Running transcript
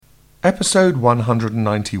Episode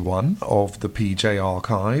 191 of the PJ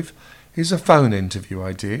Archive is a phone interview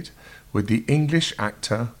I did with the English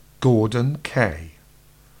actor Gordon Kaye,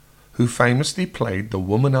 who famously played the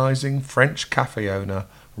womanizing French cafe owner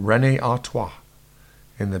René Artois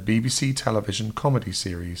in the BBC television comedy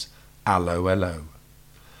series Allo Allo.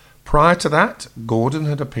 Prior to that, Gordon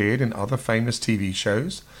had appeared in other famous TV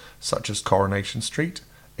shows such as Coronation Street,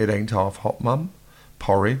 It Ain't Half Hot Mum,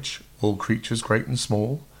 Porridge, All Creatures Great and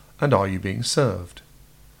Small, and Are You Being Served?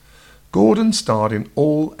 Gordon starred in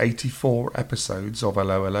all 84 episodes of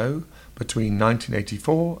Allo Allo between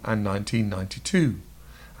 1984 and 1992,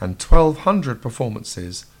 and 1,200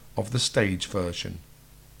 performances of the stage version.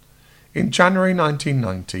 In January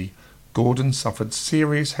 1990, Gordon suffered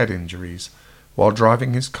serious head injuries while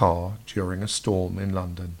driving his car during a storm in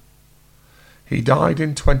London. He died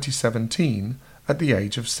in 2017 at the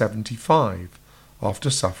age of 75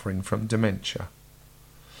 after suffering from dementia.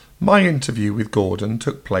 My interview with Gordon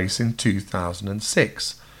took place in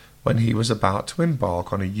 2006 when he was about to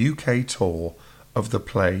embark on a UK tour of the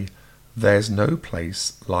play There's No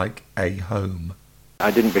Place Like a Home.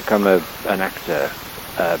 I didn't become an actor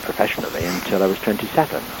professionally until I was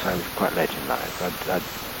 27, so I was quite late in life.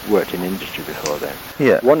 I'd worked in industry before then.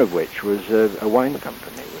 Yeah. One of which was a wine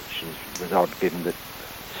company, which was odd given that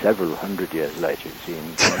several hundred years later it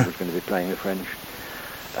seemed I was going to be playing a French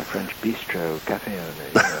bistro cafe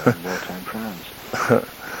owner in wartime France.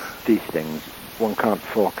 These things one can't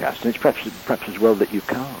forecast, and it's perhaps as well that you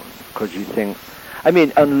can't, because you think, I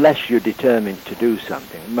mean, unless you're determined to do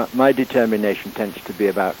something. My determination tends to be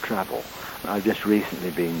about travel. I've just recently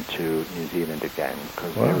been to New Zealand again,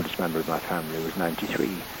 because the oldest member of my family was 93,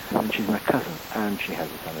 and she's my cousin, and she has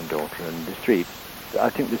a son and daughter, and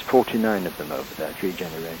there's 49 of them over there, 3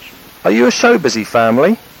 generations. Are you a show-busy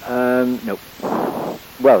family? No.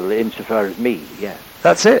 Well, insofar as me, yes.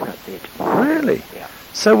 That's it? That's it. Really? Yeah.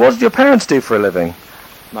 So what did your parents do for a living?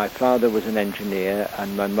 My father was an engineer,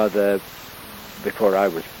 and my mother, before I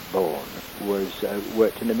was born,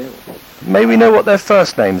 worked in a mill. May we know what their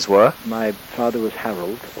first names were? My father was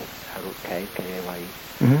Harold Kaye, K-A-Y-E,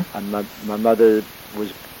 Mm-hmm. and my mother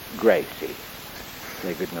was Gracie.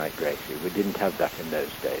 Say goodnight, Gracie. We didn't have that in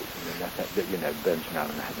those days. I mean, Burns and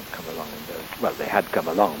Allen hadn't come along in those. Well, they had come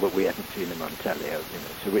along, but we hadn't seen them on telly.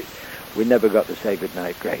 So we never got to say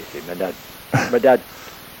goodnight, Gracie. My dad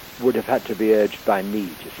would have had to be urged by me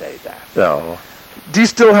to say that. Oh. Do you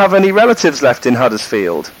still have any relatives left in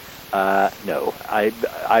Huddersfield? No,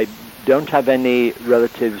 I don't have any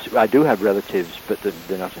relatives. I do have relatives, but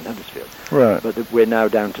they're not in Huddersfield. Right. But we're now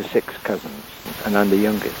down to 6 cousins, and I'm the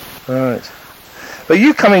youngest. Right. But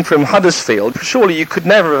you coming from Huddersfield, surely you could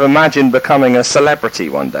never have imagined becoming a celebrity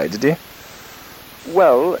one day, did you?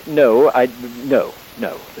 Well, no.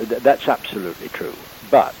 That's absolutely true.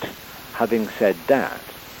 But having said that,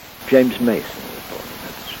 James Mason was born in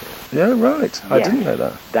Huddersfield. Yeah, right. I didn't know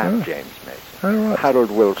that. That Oh. James Mason. Oh, right.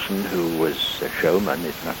 Harold Wilson, who was a showman,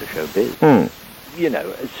 is not a showbiz. Mm.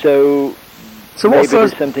 So what maybe first...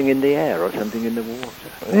 there's something in the air or something in the water.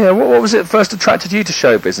 Yeah, what was it first attracted you to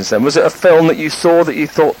show business then? Was it a film that you saw that you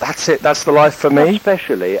thought, that's it, that's the life for me? Not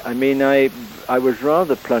especially. I mean, I was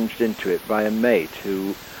rather plunged into it by a mate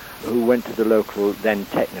who went to the local, then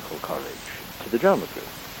technical college, to the drama group,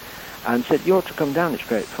 and said, you ought to come down, it's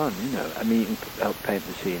great fun, I mean, you can help paint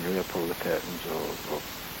the scenery or pull the curtains or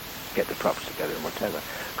get the props together and whatever.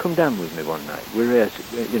 Come down with me one night. We're here,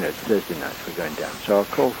 it's Thursday night, we're going down. So I'll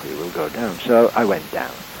call for you, we'll go down. So I went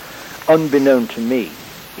down. Unbeknown to me,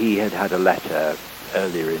 he had had a letter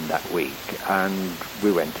earlier in that week, and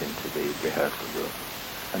we went into the rehearsal room,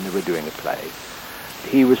 and they were doing a play.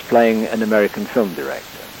 He was playing an American film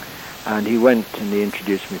director, and he went and he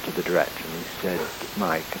introduced me to the director, and he said,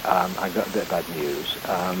 Mike, I got a bit of bad news.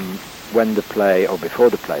 When the play, or before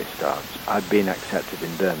the play starts, I've been accepted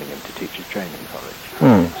in Birmingham to Teachers Training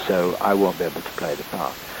College, so I won't be able to play the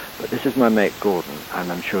part. But this is my mate Gordon,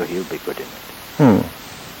 and I'm sure he'll be good in it.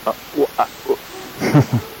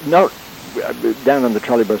 No, down on the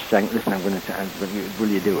trolley bus saying, listen, I'm going to, will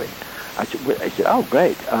you do it? I said, oh,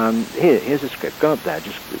 great, here's a script, go up there,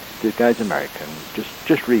 the guy's American,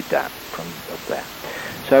 just read that from up there.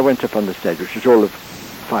 So I went up on the stage, which was all of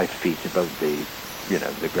 5 feet above the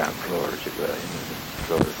ground floor, as it were, the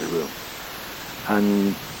floor of the room,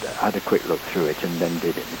 and had a quick look through it and then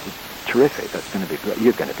did it. It was terrific, that's going to be great,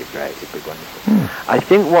 you're going to be great, it'll be wonderful. I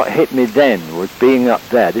think what hit me then was being up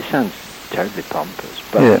there. This sounds terribly pompous,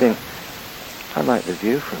 but I think, I like the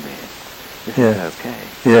view from here. This is okay.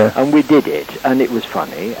 Yeah. And we did it, and it was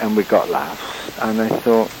funny, and we got laughs, and I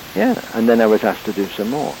thought, and then I was asked to do some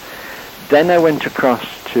more. Then I went across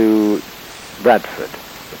to Bradford,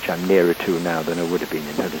 which I'm nearer to now than I would have been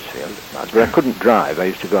in Huddersfield. But I couldn't drive. I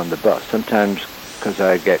used to go on the bus. Sometimes, because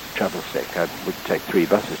I get travel sick, I would take 3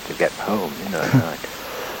 buses to get home, you know, at night.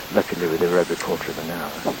 Luckily, they were every quarter of an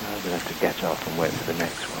hour. I would have to get off and wait for the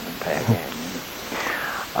next one and pay again.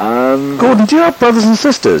 Gordon, do you have brothers and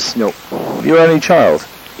sisters? No. You're only child?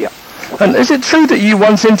 Yeah. And is it true that you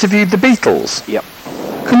once interviewed the Beatles? Yep.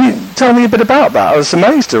 Can you tell me a bit about that? I was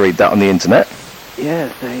amazed to read that on the internet.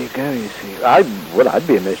 Yes, there you go, you see. I'd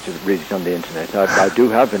be amazed to read it on the internet. I do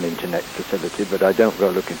have an internet facility, but I don't go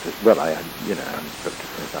looking for... Well, I'm looking for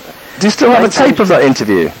things like that. Do you still have a tape of that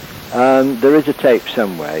interview? There is a tape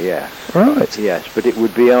somewhere, yes. Right. Yes, but it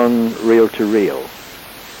would be on reel-to-reel.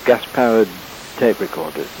 Gas-powered tape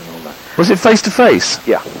recorders and all that. Was it face-to-face?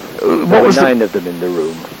 Yeah. What There was were 9 of them in the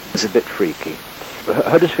room. It's a bit freaky.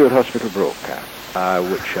 Huddersfield Hospital broadcast,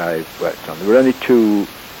 which I worked on. There were only 2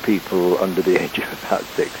 people under the age of about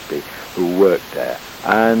 60 who worked there.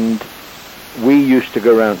 And we used to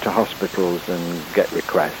go around to hospitals and get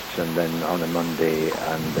requests, and then on a Monday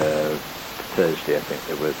and Thursday, I think,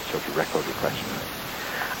 there were sort of record requests.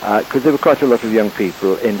 Because there were quite a lot of young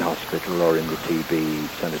people in hospital or in the TB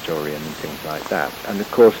sanatorium and things like that. And of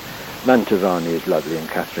course, Mantovani is lovely, and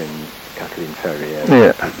Kathleen Ferrier,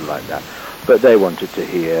 yeah, people like that. But they wanted to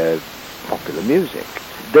hear popular music.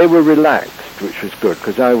 They were relaxed, which was good,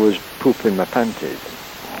 because I was pooping my panties.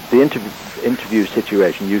 The interview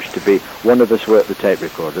situation used to be one of us worked the tape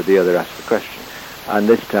recorder, the other asked the question. And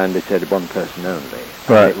this time they said 1 person only.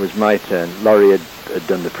 Right. It was my turn. Laurie had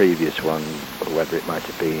done the previous one, whether it might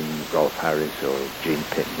have been Rolf Harris or Gene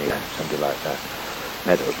Pitney, something like that.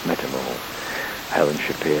 Met them all. Helen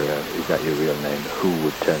Shapiro, is that your real name? Who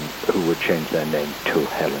would change their name to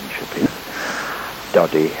Helen Shapiro?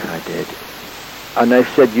 Doddy, I did. And I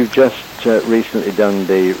said, you've just recently done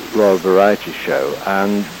the Royal Variety Show,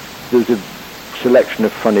 and there's a selection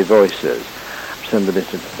of funny voices. Somebody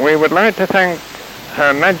said, we would like to thank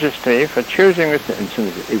Her Majesty for choosing us. And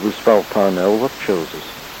somebody said, it was Val Parnell what chose us.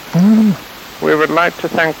 We would like to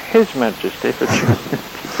thank His Majesty for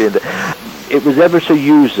choosing us. It was ever so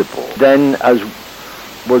usable. Then, as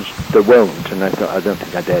was the wont, and I thought, I don't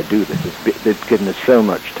think I dare do this. They've given us so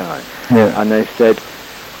much time. Yeah. And I said,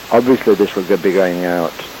 obviously this will be going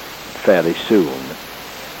out fairly soon.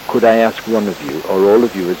 Could I ask one of you, or all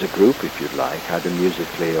of you as a group, if you'd like, either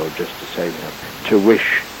musically or just to say, to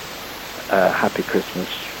wish Happy Christmas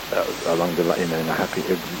along the line, and a happy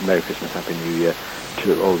Merry Christmas, Happy New Year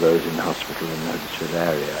to all those in the hospital in the Huddersfield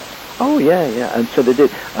area. Oh, yeah. And so they did.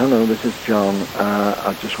 Hello, this is John.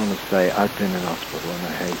 I just want to say I've been in hospital and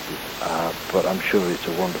I hate it, but I'm sure it's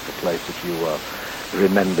a wonderful place if you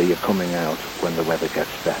remember you're coming out when the weather gets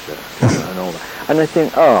better and all that. And I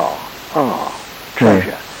think,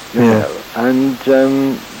 treasure, you know. And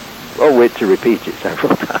wait to repeat it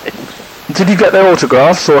several times. Did you get their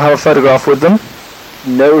autographs or have a photograph with them?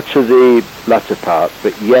 No to the latter part,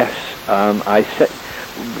 but yes,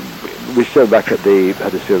 we're still back at the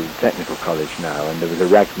Huddersfield Technical College now, and there was a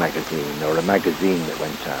rag magazine, or a magazine that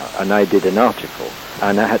went out, and I did an article,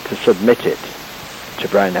 and I had to submit it to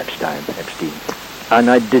Brian Epstein. And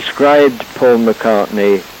I described Paul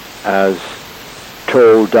McCartney as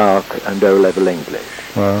tall, dark, and O-level English.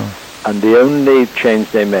 Wow. And the only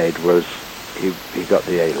change they made was he got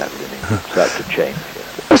the A-level in English. So that's a change.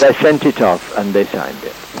 But I sent it off, and they signed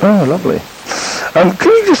it. Oh, lovely.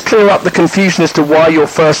 Can you just clear up the confusion as to why your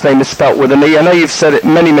first name is spelt with an E? I know you've said it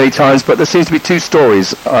many, many times, but there seems to be 2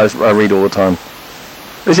 stories I read all the time.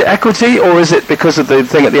 Is it equity, or is it because of the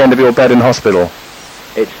thing at the end of your bed in hospital?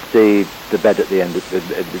 It's the bed at the end of the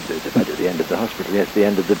bed at the end of the hospital. Yes, the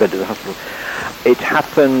end of the bed of the hospital. It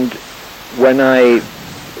happened when I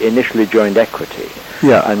initially joined Equity,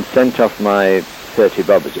 and sent off my 30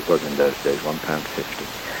 bob, as it was in those days,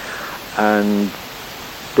 £1.50, and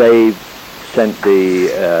they sent the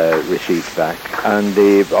receipt back, and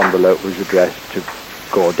the envelope was addressed to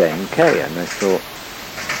GORDEN KAYE, and I thought,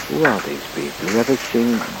 who are these people? Who ever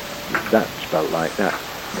seen that spelled like that?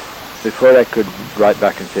 Before I could write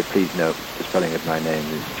back and say, please note, the spelling of my name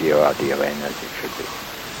is Gordon, as it should be,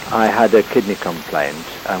 I had a kidney complaint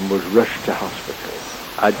and was rushed to hospital.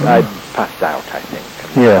 I'd passed out, I think,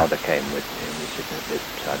 and my father came with me, and we were sitting at the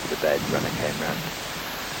side of the bed when I came round.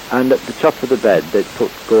 And at the top of the bed, they'd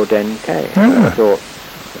put GORDEN KAYE. And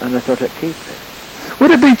I thought I'd keep it.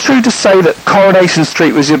 Would it be true to say that Coronation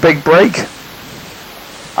Street was your big break?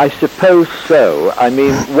 I suppose so. I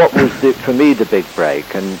mean, what was for me the big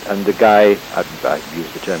break, and the guy, I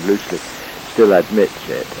use the term loosely, still admits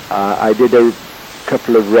it. I did a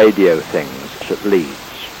couple of radio things at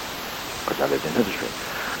Leeds, because I lived in Huddersfield.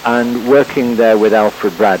 And working there with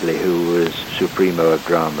Alfred Bradley, who was supremo of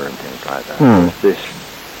drama and things like that, was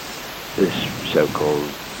this so-called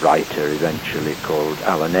writer eventually called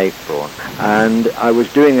Alan Ayckbourn. And I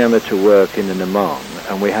was doing amateur work in an Among,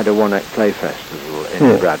 and we had a one-act play festival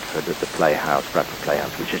in Bradford at the Bradford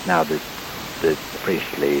Playhouse, which is now the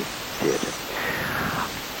Priestley Theatre.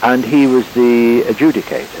 And he was the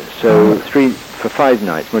adjudicator. So for 5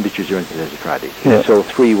 nights, Monday, Tuesday, Wednesday, Thursday, Friday, he saw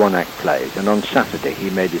 3 one-act plays, and on Saturday he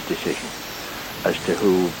made his decision as to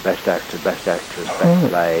who best actor, best actress, best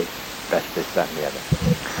play, best this, that, and the other.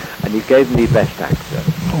 And he gave me best actor.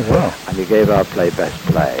 Oh, wow. And he gave our play best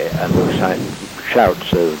play, and there were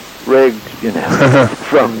shouts of rigged, you know,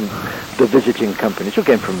 from the visiting companies who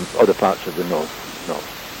came from other parts of the north.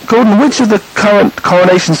 Gordon, which of the current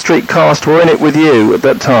Coronation Street cast were in it with you at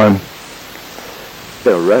that time?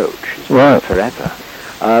 Bill Roach, he's been forever.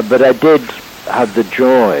 But I did have the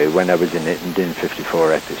joy when I was in it and did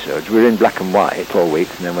 54 episodes. We were in black and white 4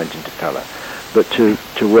 weeks and then went into colour. But to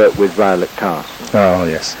work with Violet Carson. Oh,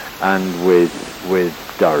 yes. And with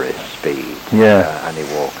Doris Speed, Annie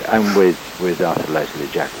Walker, and with Arthur Leslie,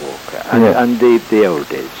 Jack Walker, and the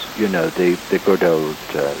oldies, you know, the good old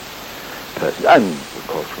person, and of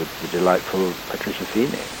course with the delightful Patricia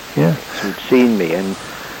Phoenix, who'd seen me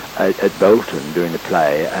at Bolton doing a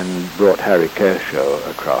play and brought Harry Kershaw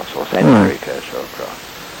across, or sent Harry Kershaw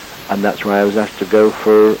across, and that's why I was asked to go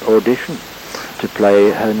for audition to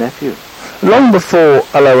play her nephew. Long before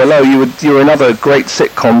Allo Allo, you were in other great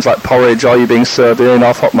sitcoms like Porridge, Are You Being Served, In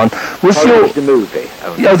Half Hotman. Porridge the movie.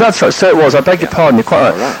 Oh, that's right. So it was. I beg your pardon. You're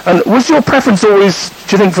quite right. And was your preference always,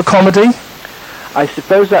 do you think, for comedy? I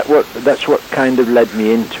suppose that's what kind of led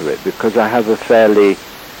me into it, because I have a fairly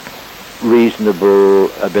reasonable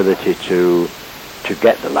ability to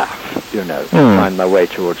get the laugh, you know, to find my way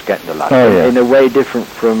towards getting the laugh. In a way different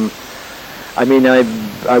from, I mean,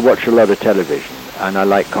 I watch a lot of television, and I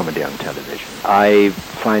like comedy on television. I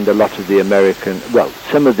find a lot of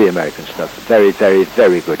some of the American stuff very, very,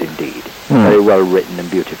 very good indeed. Very well written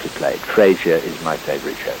and beautifully played. Frasier is my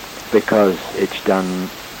favourite show, because it's done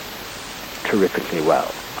terrifically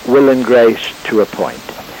well. Will and Grace to a point.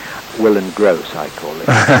 Will and Gross, I call it.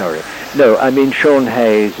 Sorry. No, I mean Sean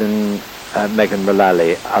Hayes and Megan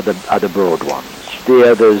Mullally are the broad ones.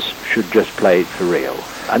 The others should just play it for real.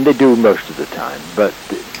 And they do most of the time, but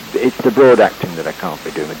it's the broad acting that I can't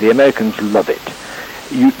be doing. The Americans love it.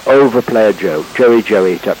 You overplay a joke, Joey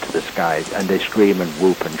it up to the skies, and they scream and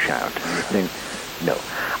whoop and shout. And you think, no.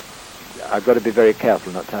 I've got to be very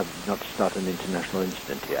careful not to start an international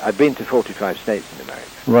incident here. I've been to 45 states in America.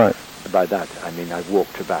 Right. By that, I mean I've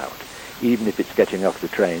walked about, even if it's getting off the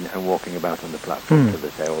train and walking about on the platform until they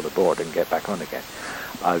say all aboard and get back on again.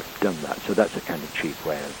 I've done that. So that's a kind of cheap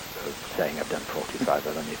way of saying I've done 45,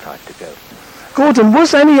 I've only 5 to go. Gordon,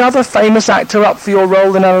 was any other famous actor up for your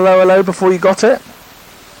role in Allo Allo before you got it?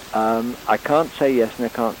 I can't say yes and I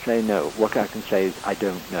can't say no. What I can say is I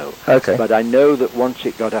don't know. Okay. But I know that once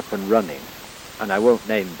it got up and running, and I won't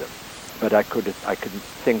name them, but I could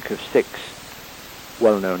think of 6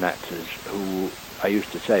 well-known actors who I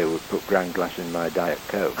used to say would put ground glass in my Diet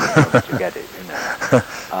Coke to get it, you know.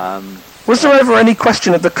 Was there ever any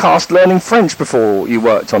question of the cast learning French before you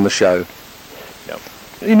worked on the show? No.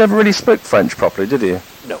 You never really spoke French properly, did you?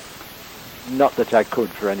 No. Not that I could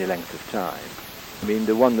for any length of time. I mean,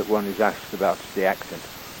 the one that one is asked about is the accent,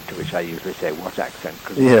 to which I usually say, what accent?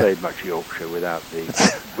 Because it's very much Yorkshire without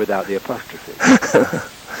the apostrophe.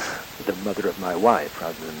 The mother of my wife,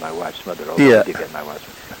 rather than my wife's mother, although I did get my wife's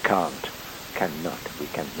mother. We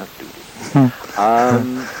cannot do this.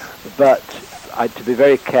 But to be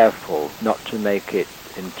very careful not to make it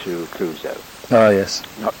into Clouseau. Oh, yes.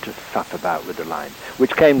 Not to faff about with the lines,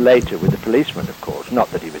 which came later with the policeman, of course. Not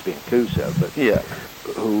that he was being Clouseau, but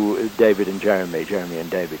who David and Jeremy and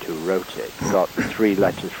David, who wrote it, got 3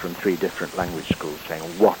 letters from 3 different language schools saying,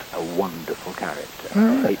 what a wonderful character.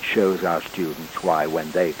 Right. It shows our students why, when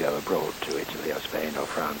they go abroad to Italy or Spain or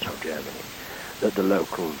France or Germany, that the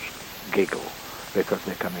locals giggle because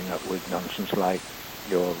they're coming up with nonsense like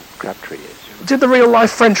your Crabtree is. Did the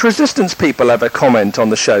real-life French resistance people ever comment on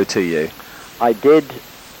the show to you? I did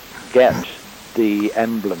get the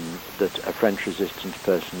emblem that a French resistance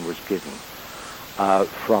person was given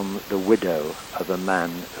from the widow of a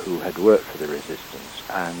man who had worked for the resistance,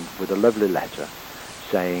 and with a lovely letter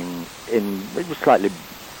saying, it was slightly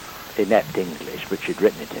inept English, but she'd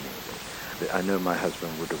written it in English, that I know my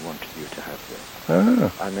husband would have wanted you to have this.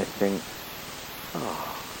 Oh. And I think,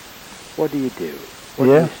 what do you do? What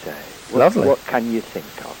do you say? Lovely. What can you think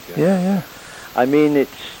of? Yeah. I mean,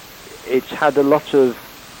 it's had a lot of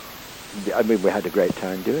I mean, we had a great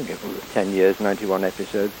time doing it. 10 years, 91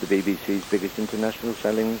 episodes, the BBC's biggest international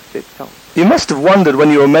selling sitcom. You must have wondered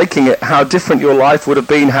when you were making it how different your life would have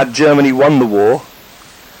been had Germany won the war.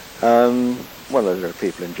 Well, there are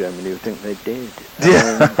people in Germany who think they did.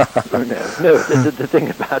 Yeah. No, the thing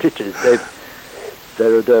about it is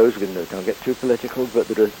there are those, don't get too political, but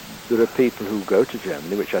there are people who go to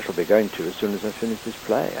Germany, which I shall be going to as soon as I finish this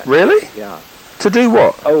play. Actually. Really? Yeah. To do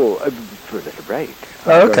what? Oh, for a little break.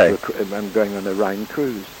 Oh, okay. I'm going on a Rhine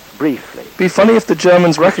cruise, briefly. Be funny if the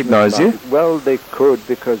Germans recognised you. Well, they could,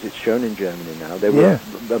 because it's shown in Germany now. They were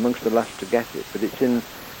amongst the last to get it, but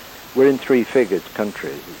we're in three figures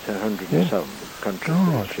countries. It's 100 and some countries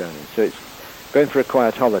that it's shown in. So it's going for a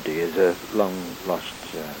quiet holiday is a long lost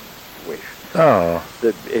wish. Oh.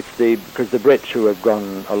 Because the Brits who have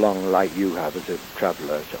gone along like you have as a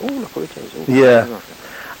traveller say, oh, look what it is. Oh, yeah.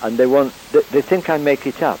 And they think I make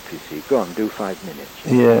it up, you see. Go on, do 5 minutes.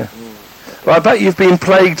 Yeah. Well, I bet you've been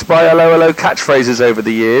plagued by Allo Allo catchphrases over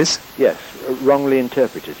the years. Yes, wrongly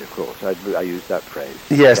interpreted, of course. I use that phrase.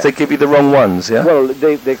 Yes, they give you the wrong ones, yeah? Well,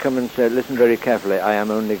 they come and say, listen very carefully, I am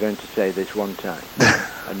only going to say this one time.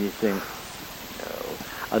 And you think,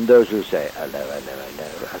 no. And those who say, hello, hello,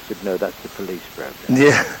 hello. I said, no, that's the police program.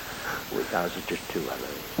 Yeah. Ours are just 2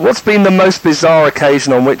 hellos. What's been the most bizarre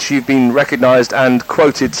occasion on which you've been recognised and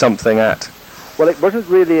quoted something at? Well, it wasn't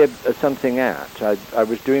really a something at. I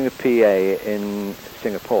was doing a PA in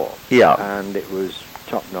Singapore. Yeah. And it was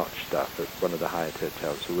top-notch stuff at one of the Hyatt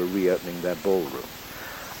hotels who were reopening their ballroom.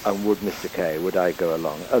 And would Mr. Kaye, would I go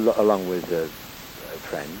along with a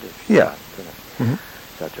friend? Yeah.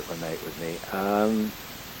 So I took my mate with me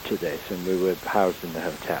to this, and we were housed in the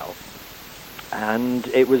hotel. And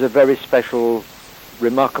it was a very special,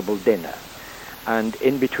 remarkable dinner. And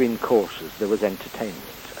in between courses, there was entertainment.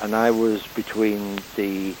 And I was between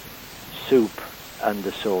the soup and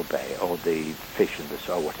the sorbet, or the fish and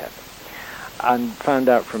the or whatever. And found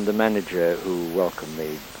out from the manager who welcomed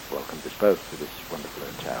us both to this wonderful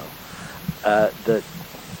hotel, that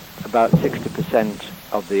about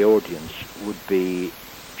 60% of the audience would be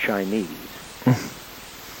Chinese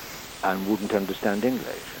and wouldn't understand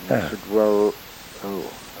English. And I said, well,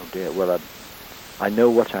 oh dear, well, I know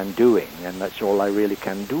what I'm doing, and that's all I really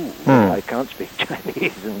can do. I can't speak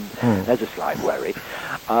Chinese, and there's a slight worry.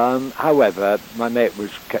 However, my mate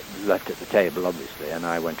was left at the table, obviously, and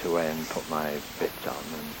I went away and put my bits on.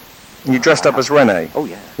 And you dressed up as René? Oh,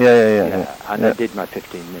 yeah. Yeah. And I did my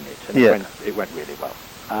 15 minutes, and it went really well.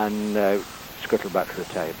 And scuttled back to the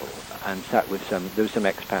table and sat with there were some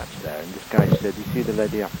expats there, and this guy said, you see the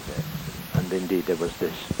lady opposite? And indeed, there was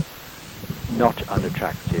this not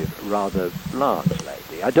unattractive, rather large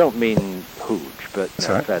lady. I don't mean huge, but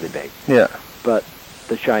fairly big. Yeah. But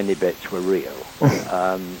the shiny bits were real.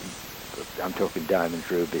 I'm talking diamonds,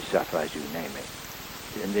 rubies, sapphires, you name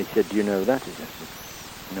it. And they said, do you know who that is? I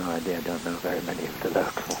said, no idea, I don't know very many of the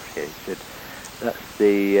locals here. He said, that's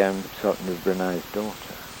the Sultan of Brunei's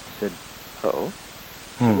daughter. I said, oh?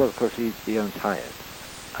 Said, well, of course, he owns Hyatt.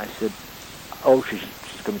 I said, oh, she's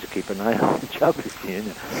coming to keep an eye on the job, you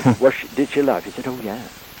know. Did she laugh? He said, oh, yeah.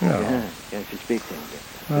 Yeah, she speaks English.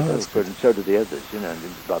 Oh, good, and so do the others, you know,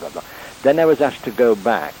 and blah, blah, blah. Then I was asked to go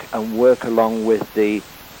back and work along with the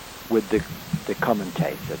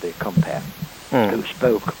commentator, the compere, who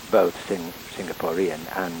spoke both Singaporean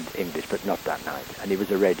and English, but not that night, and he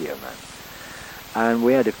was a radio man. And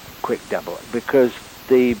we had a quick double, because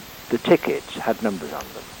the tickets had numbers on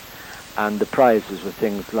them, and the prizes were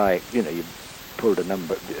things like, you know, you pulled a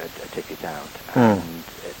ticket out, and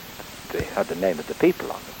they had the name of the people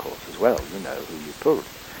on, of course, as well, you know, who you pulled.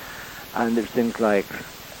 And there were things like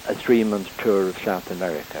a 3-month tour of South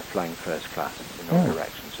America, flying first class in all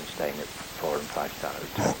directions and staying at 4- and 5-star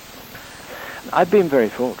hotels. I've been very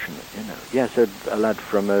fortunate, you know. Yes, a lad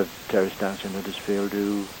from a terraced house in Huddersfield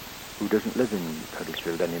who doesn't live in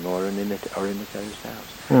Huddersfield anymore and in a terraced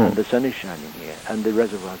house. And the sun is shining here, and the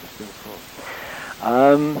reservoirs are still full.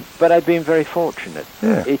 But I've been very fortunate.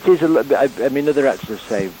 Yeah. It is I mean, other actors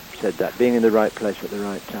have said that, being in the right place at the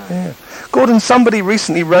right time. Yeah. Gordon, somebody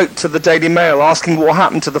recently wrote to the Daily Mail asking what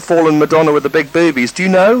happened to the fallen Madonna with the big boobies. Do you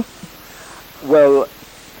know? Well,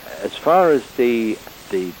 as far as the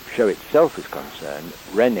show itself is concerned,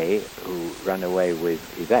 René, who ran away with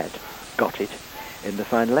Yvette, got it in the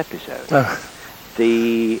final episode.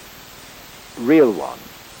 The real one,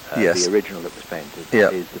 the original that was painted,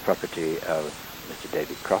 is the property of Mr.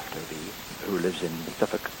 David Croft, who lives in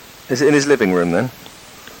Suffolk. Is it in his living room then?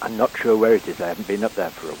 I'm not sure where it is. I haven't been up there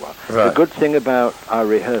for a while. Right. The good thing about our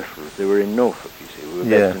rehearsals, they were in Norfolk, you see. We were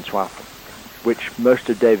based in Swaffham, which most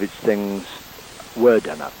of David's things were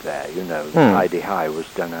done up there. You know, Heidi High was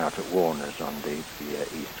done out at Warner's on the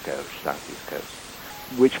East Coast, South-East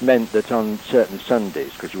Coast, which meant that on certain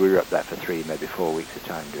Sundays, because we were up there for 3, maybe 4 weeks at a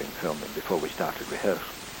time doing filming before we started rehearsal,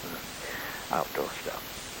 outdoor stuff,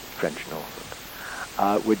 French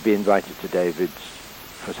Norfolk, we'd be invited to David's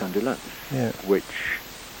for Sunday lunch, which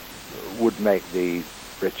would make the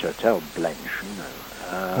Ritz Hotel blench, you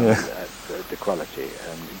know, the quality,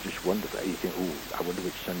 and you just wonder, you think, oh, I wonder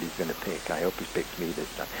which Sunday he's going to pick. I hope he picks me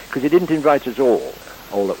this time. Because he didn't invite us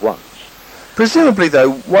all at once. Presumably,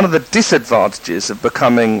 though, one of the disadvantages of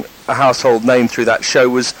becoming a household name through that show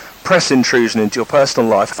was press intrusion into your personal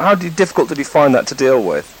life. How difficult did you find that to deal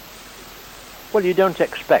with? Well, you don't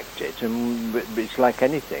expect it, and it's like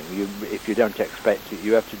anything. If you don't expect it,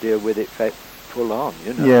 you have to deal with it full on,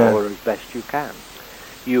 you know, or as best you can.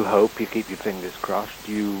 You hope, you keep your fingers crossed,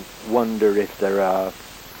 you wonder if there are...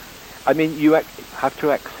 I mean, you have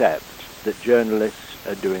to accept that journalists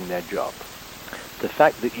are doing their job. The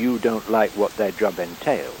fact that you don't like what their job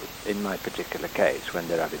entails, in my particular case, when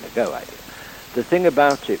they're having a go at it, the thing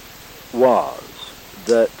about it was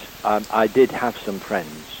that I did have some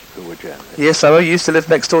friends who were journalists. Yes, I know. You used to live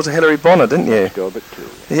next door to Hilary Bonner, didn't you? Next door, but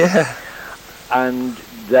 2. Yeah. And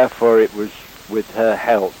therefore it was with her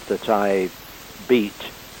help that I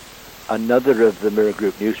beat another of the Mirror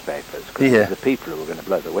Group newspapers, because the people who were going to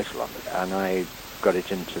blow the whistle on it, and I got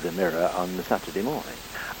it into the Mirror on the Saturday morning.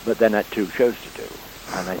 But then I had 2 shows to do,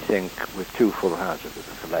 and I think with 2 full houses with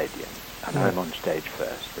the Palladium, and I'm on stage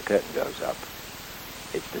first, the curtain goes up,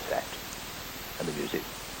 it's the set, and the music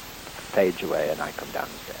fades away, and I come down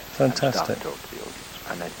the stairs. Fantastic. And start to talk to the audience.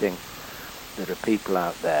 And I think there are people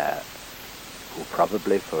out there who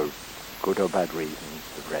probably, for good or bad reasons,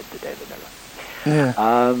 have read the Daily Mirror. Yeah.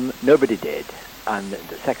 Nobody did, and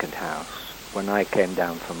the second house, when I came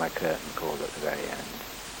down for my curtain call at the very end,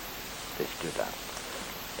 they stood up.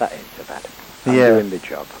 That ain't so bad. I'm doing the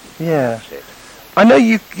job. Yeah. That's it. I know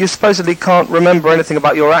you supposedly can't remember anything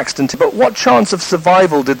about your accident, but what chance of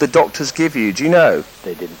survival did the doctors give you? Do you know?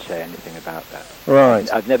 They didn't say anything about that.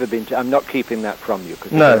 Right. I've never been to... I'm not keeping that from you,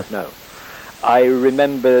 because No. I don't know. I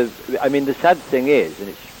remember... I mean, the sad thing is, and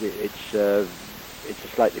it's a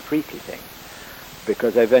slightly freaky thing,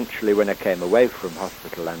 because eventually when I came away from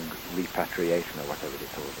hospital and repatriation, or whatever they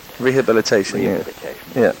call it... Rehabilitation,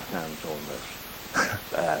 It sounds almost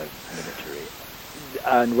military.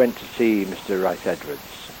 And went to see Mr. Rice Edwards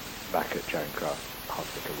back at Charing Cross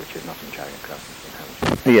Hospital, which is not in Charing Cross, it's in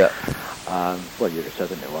Hampshire. Yeah. Well, you're a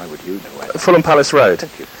southerner, why would you know where? Fulham Palace Road.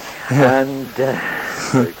 Thank you. And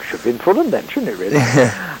it should have been Fulham then, shouldn't it, really?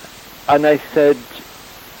 And I said,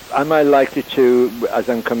 am I likely to, as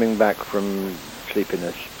I'm coming back from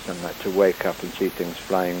sleepiness, something like, to wake up and see things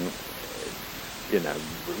flying, you know,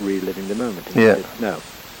 reliving the moment? And he said,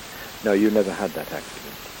 no, you never had that accident.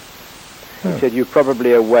 He said, you're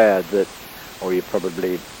probably aware that, or you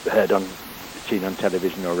probably seen on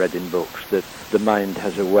television or read in books, that the mind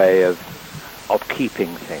has a way of keeping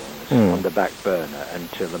things on the back burner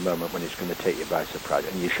until the moment when it's going to take you by surprise,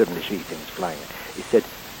 and you suddenly see things flying. He said,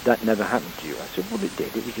 that never happened to you. I said, well, it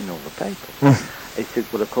did. It was in all the papers. He said,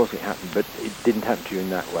 well, of course it happened, but it didn't happen to you in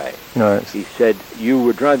that way. Right. He said, you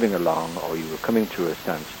were driving along, or you were coming to a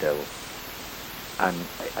standstill,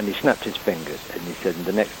 and he snapped his fingers, and he said, and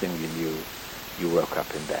the next thing you knew, you woke up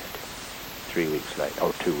in bed 3 weeks later,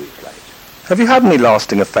 or 2 weeks later. Have you had any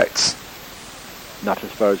lasting effects? Not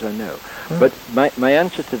as far as I know. But my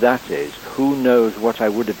answer to that is, who knows what I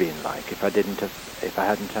would have been like if I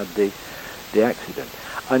hadn't had the accident.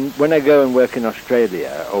 And when I go and work in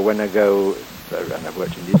Australia, or when I go, and I've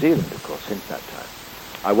worked in New Zealand, of course, since that time,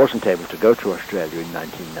 I wasn't able to go to Australia in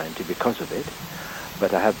 1990 because of it,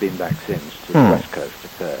 but I have been back since to the west coast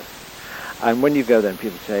of Perth. And when you go there,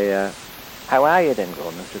 people say, how are you then,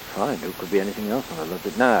 Gordon? I said, fine, it could be anything else. And I looked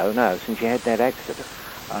at, no, since you had that accident.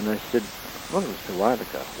 And I said, well, it was a while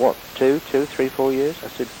ago. What, 2, 3, 4 years? I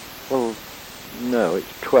said, well, no,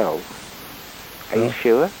 it's 12. Are you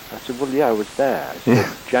sure? I said, well, yeah, I was there. I said,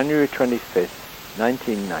 January 25th,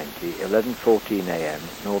 1990, 11:14 a.m.,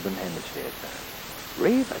 Northern Hemisphere time.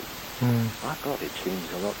 Really? My God, it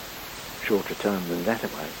seems a lot shorter term than that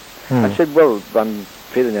away. I said, well, I'm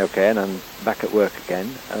feeling okay, and I'm back at work again,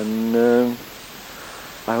 and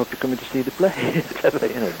I hope you're coming to see the play.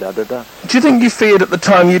 You know, da-da-da. Do you think you feared at the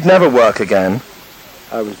time you'd never work again?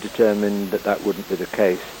 I was determined that wouldn't be the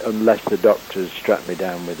case, unless the doctors strapped me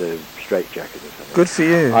down with a straitjacket or something. Good for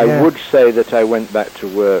you. I would say that I went back to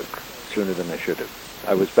work sooner than I should have.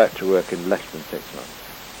 I was back to work in less than 6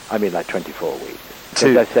 months. I mean, like 24 weeks.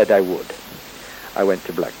 Because I said I would. I went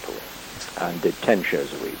to Blackpool and did 10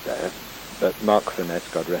 shows a week there. But Mark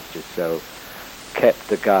Finesse, God rest his soul, kept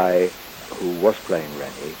the guy who was playing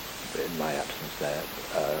Rennie in my absence there,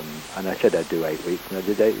 and I said I'd do 8 weeks, and I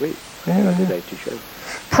did 8 weeks. I did 80 shows.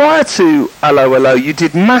 Prior to Allo Allo, you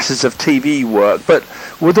did masses of TV work, but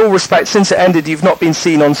with all respect, since it ended, you've not been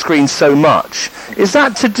seen on screen so much. Is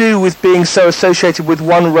that to do with being so associated with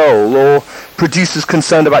one role, or producers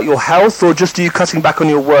concerned about your health, or just are you cutting back on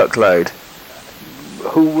your workload?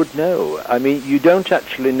 Who would know? I mean, you don't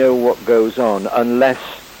actually know what goes on unless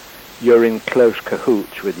you're in close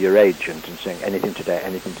cahoots with your agent and saying anything today,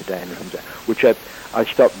 anything today, anything today, which I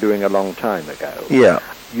stopped doing a long time ago. Yeah.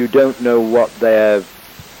 You don't know what they're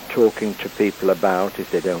talking to people about if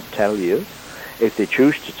they don't tell you. If they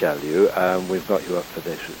choose to tell you, we've got you up for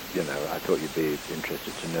this, you know, I thought you'd be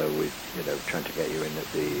interested to know, with, you know, trying to get you in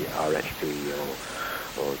at the RSP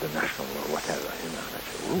or the National or whatever, you know. And I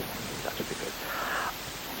said, ooh, that's a bit good.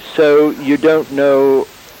 So you don't know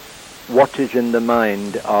what is in the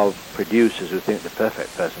mind of producers who think the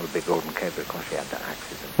perfect person would be Gordon Kaye, but of course he had that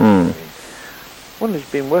accident. I mean, well,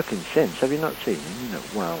 he's been working since. Have you not seen him? You know,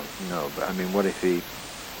 well, no, but I mean, what if he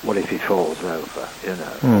falls over? You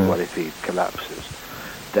know, what if he collapses?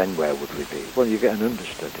 Then where would we be? Well, you get an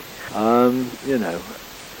understudy. You know,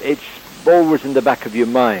 it's always in the back of your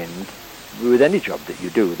mind with any job that you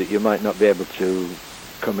do that you might not be able to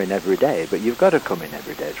come in every day, but you've got to come in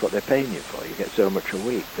every day. It's what they're paying you for. You get so much a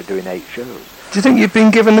week for doing 8 shows. Do you think you've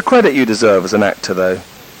been given the credit you deserve as an actor, though?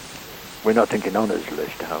 We're not thinking honours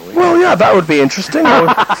list, are we? Well, yeah, that would be interesting.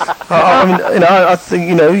 I mean, you know, I think,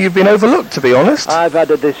 you know, you've been overlooked, to be honest. I've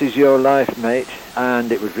had a This Is Your Life, mate,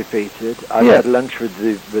 and it was repeated. I had lunch with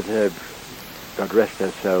her, God rest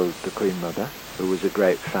her soul, the Queen Mother, who was a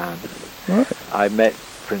great fan. Right. I met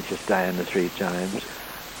Princess Diana 3 times.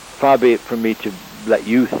 Far be it from me to let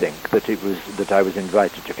you think that I was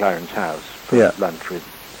invited to Clarence House for lunch with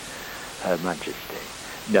Her Majesty.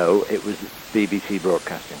 No, it was BBC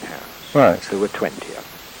Broadcasting House. Right. There were 20 of them.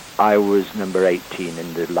 I was number 18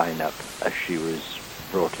 in the lineup as she was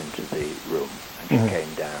brought into the room, and she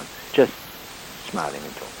came down, just smiling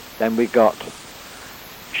and talking. Then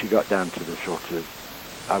she got down to the sort of,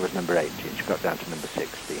 I was number 18, she got down to number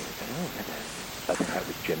 16. I think that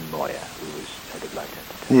was Jim Moyer, who was head of light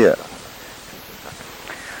entertainment. Yeah.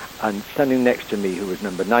 And standing next to me, who was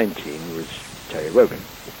number 19, was Terry Wogan.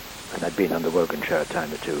 And I'd been on the Wogan show a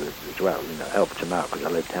time or two as well, you know, helped him out because I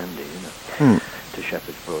lived handy, you know, to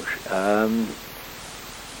Shepherd's Bush.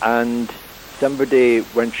 And somebody,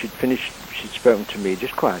 when she'd finished, she'd spoken to me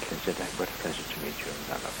just quietly and said, "What a pleasure to meet you," and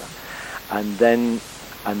blah, blah, blah.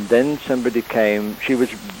 And then somebody came, she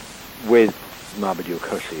was with Marmaduke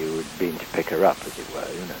Hussey, who had been to pick her up, as it were,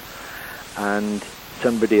 you know. And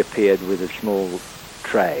somebody appeaed with a small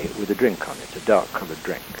tray with a drink on it, a dark-coloured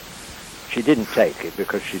drink. She didn't take it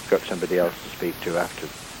because she'd got somebody else to speak to after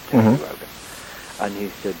Terry Wogan. And he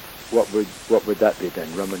said, what would that be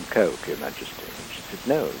then, rum and coke, Your Majesty? And she said,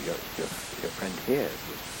 no, your friend here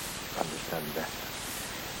would understand better.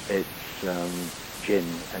 It's gin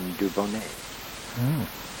and Dubonnet.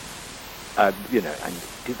 You know, and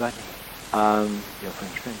Dubonnet. Your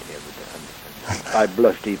French friend here would understand that. I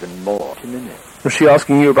blushed even more in a minute. Was she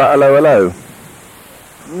asking you about Allo Allo?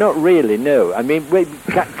 Not really, no. I mean,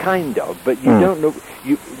 kind of, but you don't know.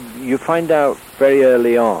 You find out very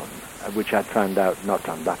early on, which I'd found out not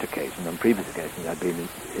on that occasion, on previous occasions I'd been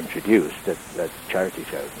introduced at charity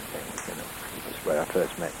shows and things. You know, it was where I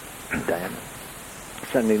first met Diana.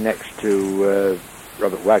 Standing next to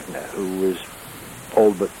Robert Wagner, who was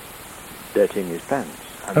all but dirtying his pants.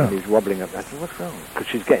 I mean, he's wobbling up. I said, "What's wrong?" Because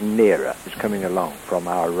she's getting nearer. He's coming along from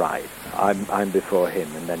our right. I'm before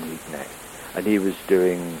him, and then he's next. And he was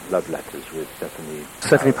doing love letters with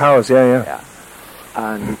Stephanie Powers, yeah.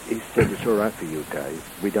 And he said, "It's all right for you guys.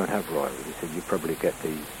 We don't have royalties." He said, "You probably get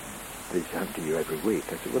these sent to you every week."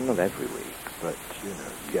 I said, "Well, not every week, but, you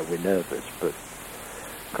know, yeah, we're nervous, but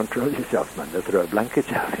control yourself, man. They'll throw a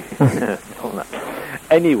blanket at you." All that.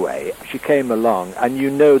 Anyway, she came along, and you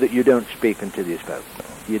know that you don't speak until you spoke.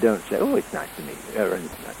 You don't say, "Oh, it's nice to meet you," or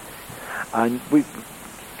anything like that. And we were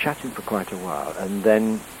chatting for quite a while, and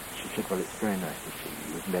then she said, "Well, it's very nice to see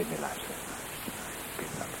you. You've made me laugh so much. It's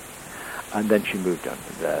been lovely." And then she moved on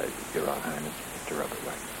to Your Royal Highness, Mr. Robert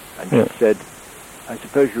Wagner. And she said, "I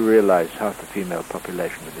suppose you realise half the female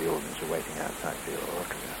population of the audience are waiting outside for your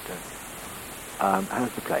autograph, don't you?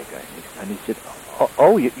 How's the play going?" And he said,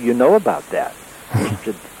 "Oh, you know about that?" She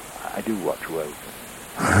said, "I do watch Wogan."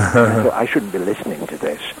 I thought I shouldn't be listening to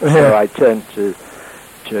this. So I turned to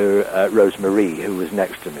Rosemary, who was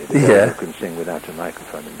next to me, the girl who can sing without a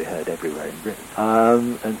microphone and be heard everywhere in Britain.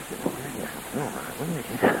 And said,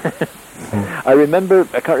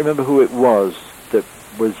 I can't remember who it was that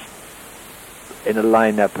was in a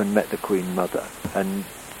line-up and met the Queen Mother, and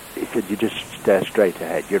he said, you just stare straight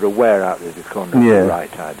ahead. You're aware out of the corner of the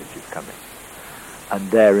right eye that she's coming.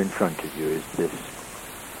 And there in front of you is this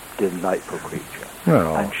delightful creature.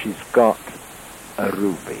 Oh. And she's got a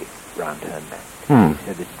ruby round her neck. He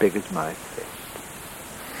said, as big as my fist.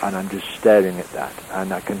 And I'm just staring at that,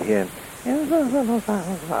 and I can hear him, and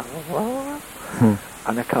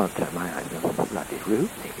I can't turn my eyes off the bloody ruby.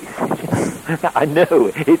 I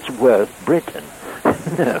know, it's worth Britain.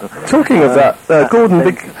 No. Talking of that, Gordon,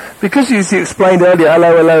 because you explained earlier,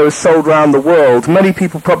 Allo Allo is sold around the world, many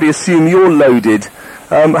people probably assume you're loaded.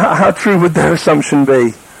 How true would their assumption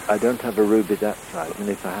be? I don't have a ruby that size, and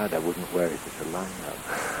if I had, I wouldn't wear it as a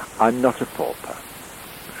line-up. I'm not a pauper.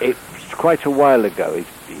 It's quite a while ago,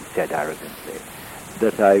 he said arrogantly,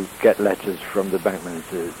 that I get letters from the bank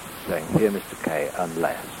managers saying, "Dear Mr. Kaye,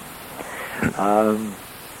 unless."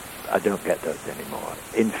 I don't get those anymore.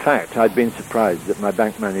 In fact, I've been surprised that my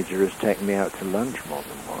bank manager has taken me out to lunch more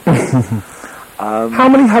than once. How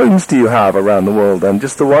many homes do you have around the world then?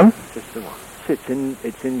 Just the one? Just the one.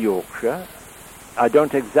 It's in Yorkshire. I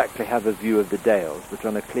don't exactly have a view of the Dales, but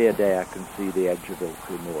on a clear day I can see the edge of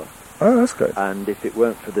Ilkley Moor. Oh, that's good. And if it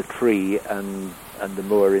weren't for the tree and the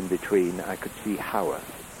moor in between, I could see Haworth.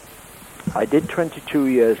 I did 22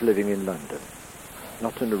 years living in London.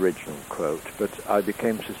 Not an original quote, but I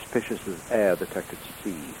became suspicious of air that I could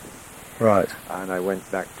see. Right. And I went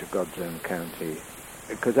back to God's own county,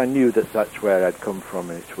 because I knew that that's where I'd come from,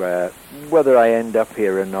 and it's where, whether I end up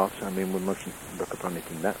here or not, I mean, we mustn't look upon it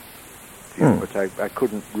in that view, but I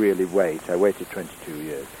couldn't really wait. I waited 22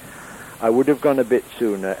 years. I would have gone a bit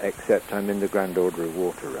sooner, except I'm in the Grand Order of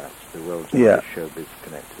Water Rats, the world's largest showbiz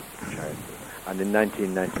connected charity. And in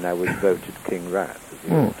 1999 I was voted King Rat of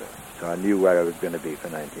the order. So I knew where I was going to be for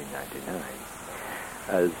 1999.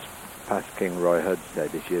 As past King Roy Hudd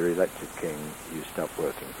said, if you're elected king, you stop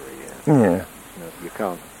working for a year. Yeah. You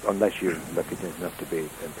can't, unless you're lucky enough to be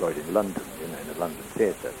employed in London, in a London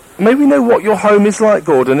theatre. May we know what your home is like,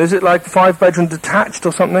 Gordon? Is it like 5-bedroom detached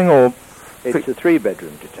or something, or...? It's a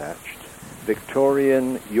 3-bedroom detached,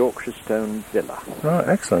 Victorian Yorkshire stone villa. Right,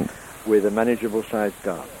 excellent. With a manageable sized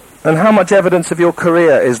garden. And how much evidence of your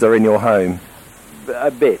career is there in your home?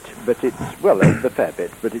 A bit, but it's, well, a fair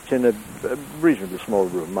bit, but it's in a reasonably small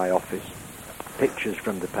room, my office. Pictures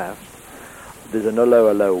from the past. There's an Allo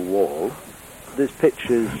Allo wall. There's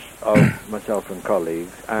pictures of myself and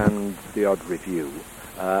colleagues and the odd review.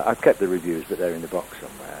 I've kept the reviews, but they're in the box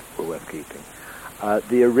somewhere. We're worth keeping.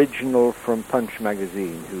 The original from Punch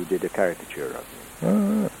magazine, who did a caricature of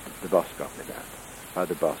me. The boss got me that. By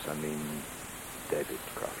the boss, I mean David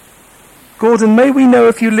Croft. Gordon, may we know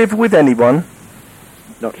if you live with anyone?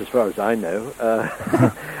 Not as far as I know.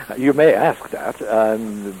 You may ask that,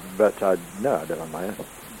 but no, I don't have my own.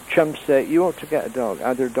 Chums say, you ought to get a dog,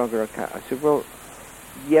 either a dog or a cat. I said, well,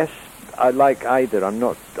 yes, I like either. I'm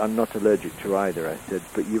not allergic to either, I said,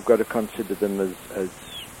 but you've got to consider them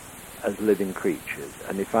as living creatures.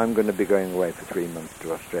 And if I'm going to be going away for 3 months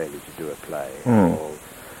to Australia to do a play, or,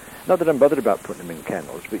 not that I'm bothered about putting them in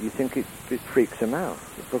kennels, but you think it freaks them out,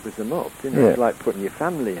 it buggers them up. You know, it's like putting your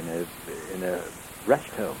family in a rest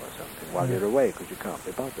home or something while you're away because you can't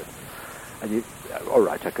be bothered. And all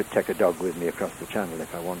right, I could take a dog with me across the channel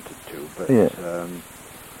if I wanted to, but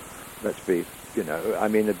let's be, you know, I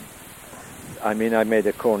mean, I made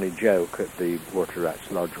a corny joke at the Water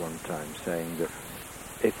Rats Lodge one time, saying that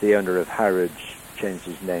if the owner of Harrods changed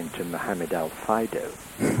his name to Mohammed Al Fido,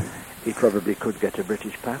 he probably could get a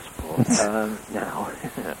British passport now.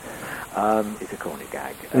 It's a corny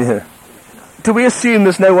gag. Do we assume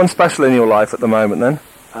there's no one special in your life at the moment,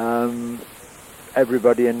 then?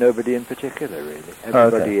 Everybody and nobody in particular, really.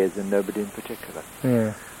 Everybody is and nobody in particular.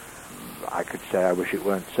 Yeah. I could say I wish it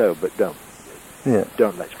weren't so, but don't. Yeah.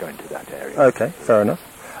 Don't let's go into that area. Okay, fair enough.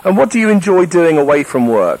 And what do you enjoy doing away from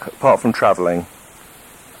work, apart from travelling?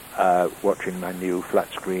 Watching my new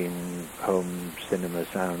flat screen home cinema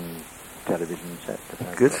sound television set.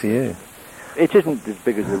 Good for you. It isn't as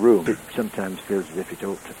big as the room. It sometimes feels as if it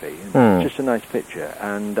ought to be. It's just a nice picture,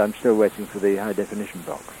 and I'm still waiting for the high-definition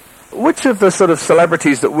box. Which of the sort of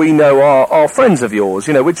celebrities that we know are friends of yours?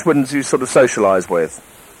 You know, which ones do you sort of socialise with?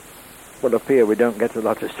 Well, up here we don't get a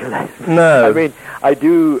lot of celebrities. No. I mean, I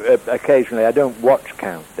do occasionally. I don't watch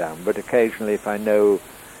Countdown, but occasionally if I know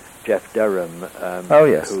Jeff Durham,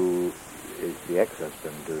 who is the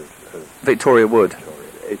ex-husband of Victoria Wood.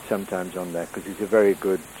 It's sometimes on there because he's a very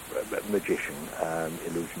good magician,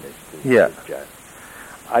 illusionist. Is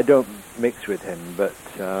Jeff. I don't mix with him, but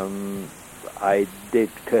I did,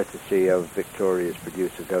 courtesy of Victoria's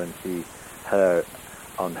producer, go and see her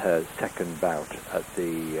on her second bout at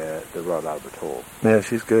the Royal Albert Hall. Yeah,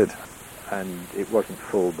 she's good. And it wasn't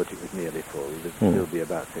full, but it was nearly full. There'd still be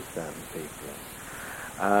about 6,000 people.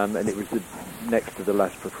 And it was next to the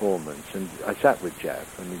last performance. And I sat with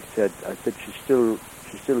Jeff, and I said, she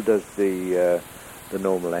still does the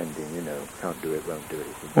normal ending, you know, can't do it, won't do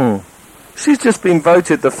it. She's just been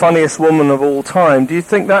voted the funniest woman of all time. Do you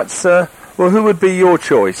think that's, who would be your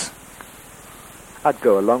choice? I'd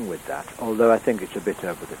go along with that, although I think it's a bit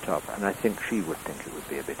over the top, and I think she would think it would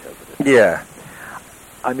be a bit over the top. Yeah.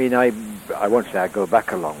 I mean, I won't say I go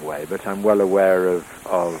back a long way, but I'm well aware of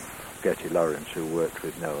Gertie Lawrence, who worked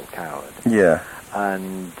with Noel Coward. Yeah.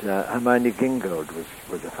 And Hermione Gingold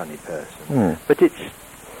was a funny person. But it's,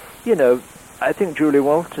 you know, I think Julie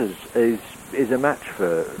Walters is a match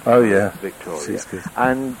for Victoria. She's good.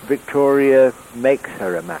 And Victoria makes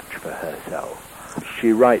her a match for herself.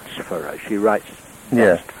 She writes for her. She writes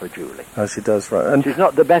best for Julie. Oh, she does, right. And she's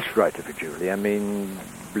not the best writer for Julie. I mean,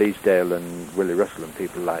 Bleasdale and Willie Russell and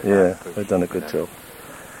people like that. Yeah, they've done a good job.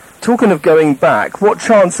 Talking of going back, what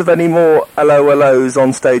chance of any more Allo Allos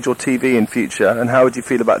on stage or TV in future, and how would you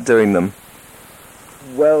feel about doing them?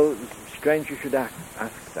 Well, strange you should ask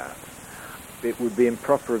that. It would be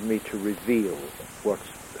improper of me to reveal what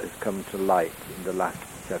has come to light in the last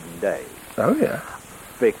 7 days. Oh, yeah.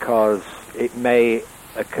 Because it may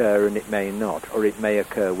occur and it may not, or it may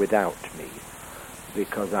occur without me,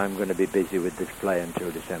 because I'm going to be busy with this play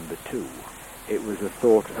until December 2. It was a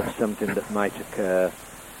thought of something that might occur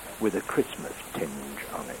with a Christmas tinge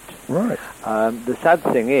on it. Right. The sad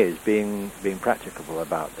thing is, being practicable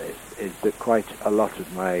about this, is that quite a lot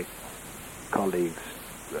of my colleagues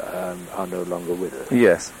are no longer with us.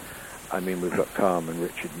 Yes. I mean, we've got Carmen,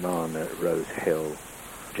 Richard Marner, Rose Hill,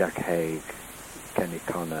 Jack Haig, Kenny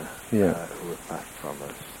Connor, who have passed from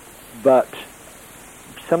us. But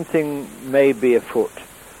something may be afoot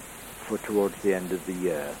for towards the end of the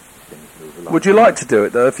year. Things move along. Would you like to do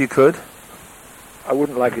it, though, if you could? I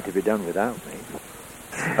wouldn't like it to be done without me.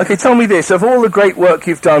 Okay, tell me this. Of all the great work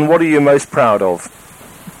you've done, what are you most proud of?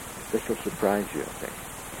 This will surprise you, I think.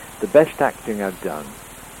 The best acting I've done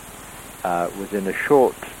was in a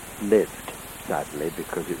short-lived, sadly,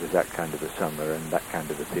 because it was that kind of a summer and that kind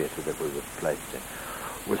of a theatre that we were placed in,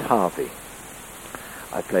 was Harvey.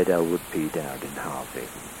 I played Elwood P. Dowd in Harvey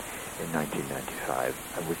in 1995,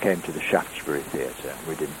 and we came to the Shaftesbury Theatre, and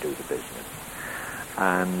we didn't do the business.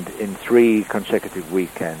 And in 3 consecutive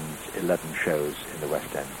weekends, 11 shows in the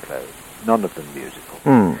West End closed, none of them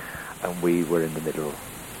musical. And we were in the middle,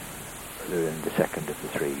 we were in the second of the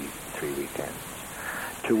three weekends.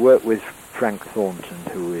 To work with Frank Thornton,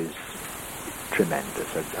 who is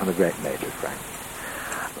tremendous. I'm a great mate of Frank.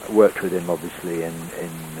 I worked with him, obviously, in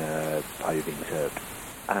Are You Being Served?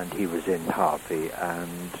 And he was in Harvey.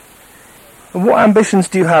 And what ambitions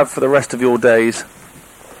do you have for the rest of your days?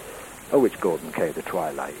 Oh, it's Gordon Kaye, the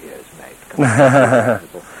Twilight Years, mate.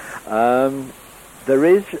 There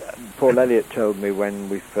is, Paul Elliott told me when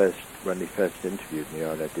he first interviewed me,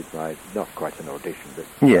 or I did my, not quite an audition, but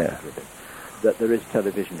with him, that there is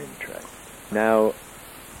television interest. Now,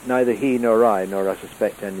 neither he nor I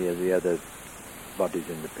suspect any of the other bodies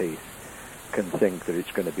in the piece, can think that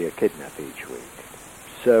it's going to be a kidnap each week.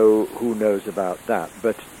 So who knows about that?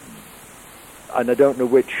 And I don't know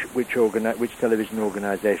which television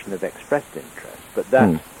organisation have expressed interest, but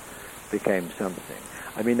that became something.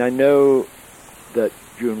 I mean, I know that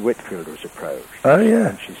June Whitfield was approached. Oh, yeah.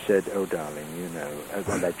 And she said, "Oh, darling, you know,"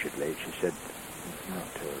 allegedly, she said,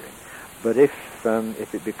 "not touring." But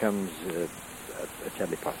if it becomes a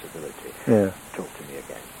tele-possibility, talk to me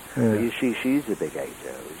again. Yeah. But she's a big 80,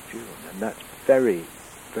 is June, and that's very,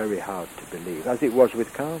 very hard to believe. As it was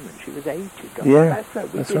with Carmen, she was 80. God bless her.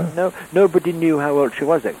 We didn't know. Nobody knew how old she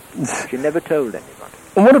was. She never told anybody.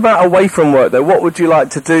 And what about away from work, though? What would you like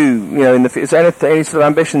to do? You know, in the is there any sort of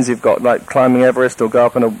ambitions you've got, like climbing Everest or go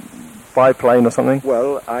up in a biplane or something?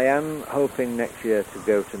 Well, I am hoping next year to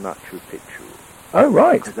go to Machu Picchu. Oh,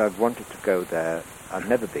 right. Because I've wanted to go there. I've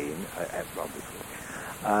never been, obviously.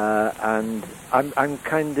 And I'm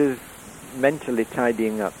kind of mentally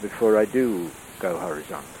tidying up before I do go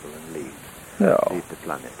horizontal and leave the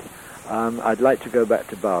planet. I'd like to go back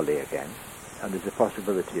to Bali again, and there's a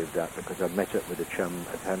possibility of that because I've met up with a chum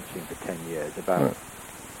I haven't seen for 10 years, about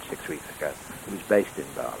 6 weeks ago, who was based in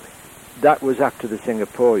Bali. That was after the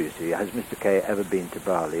Singapore, you see. Has Mr. Kaye ever been to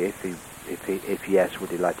Bali? If yes,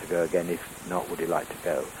 would he like to go again? If not, would he like to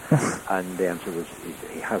go? And the answer was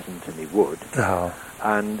he hasn't and he would. Oh.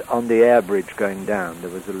 And on the air bridge going down, there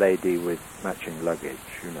was a lady with matching luggage,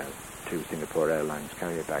 you know, 2 Singapore Airlines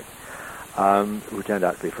carrier bags, who turned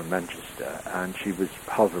out to be from Manchester, and she was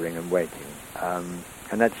hovering and waiting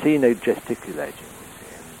And I'd seen her gesticulating, you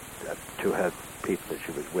see, and, to her people that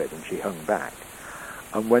she was with, and she hung back.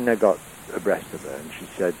 And when I got abreast of her, and she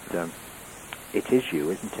said, "It is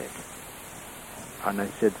you, isn't it?" And I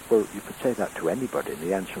said, "Well, you could say that to anybody, and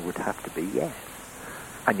the answer would have to be yes."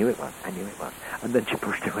 "I knew it was, I knew it was." And then she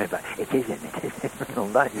pushed away back, "It isn't, it isn't," and all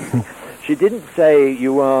that. She didn't say,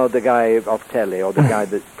 "You are the guy off telly," or "the guy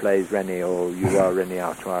that plays Rennie," or "You are Rennie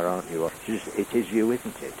Artois, aren't you?" Or she just, "It is you,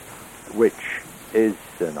 isn't it?" Which is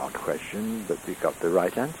an odd question, but we got the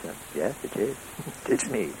right answer. Yes, it is. It's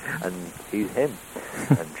me, and he's him,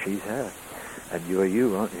 and she's her. And you are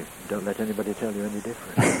you, aren't you? Don't let anybody tell you any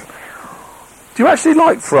different. Do you actually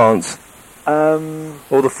like France?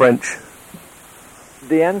 Or the French?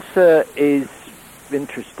 The answer is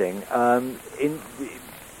interesting.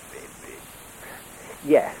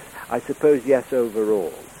 Yes, I suppose yes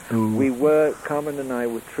overall. Ooh. Carmen and I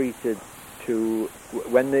were treated to,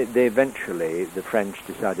 when they eventually, the French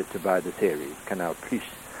decided to buy the series, Canal Plus,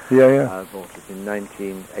 bought it in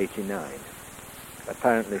 1989.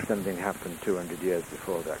 Apparently something happened 200 years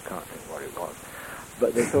before that, can't think what it was.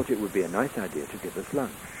 But they thought it would be a nice idea to give us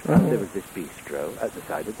lunch. Oh. And there was this bistro at the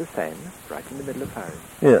side of the Seine, right in the middle of Paris.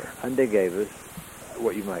 Yeah. And they gave us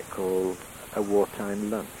what you might call a wartime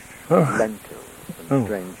lunch, lentils and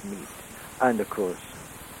strange meat. And of course,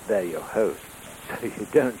 they're your hosts, so you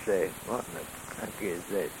don't say, "What in the cracky is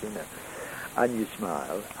this?" you know. And you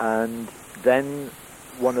smile. And then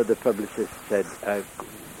one of the publicists said,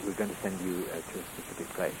 "We're going to send you to a specific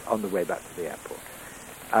place," on the way back to the airport.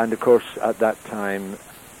 And of course, at that time,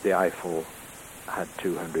 the Eiffel had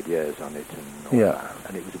 200 years on it and all that.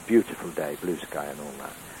 And it was a beautiful day, blue sky and all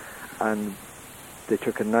that. And they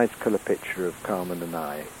took a nice colour picture of Carmen and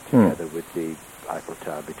I together with the Eiffel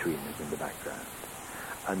Tower between us in the background.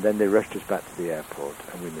 And then they rushed us back to the airport,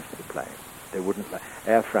 and we missed the plane. They wouldn't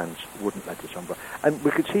Air France wouldn't let us on board. And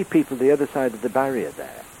we could see people the other side of the barrier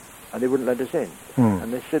there, and they wouldn't let us in.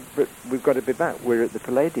 And they said, "But we've got to be back. We're at the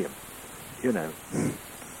Palladium, you know."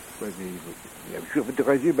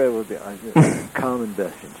 Carmen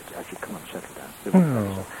burst into it. I said, "Come on, settle down."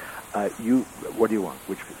 What do you want?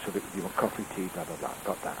 You want coffee, tea, blah, blah, blah.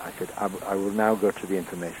 Got that. I said, I will now go to the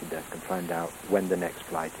information desk and find out when the next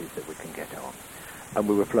flight is that we can get on. And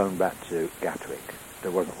we were flown back to Gatwick.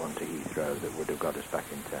 There wasn't one to Heathrow that would have got us back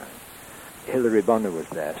in time. Hilary Bonner was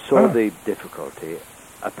there, saw the difficulty,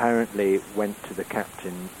 apparently went to the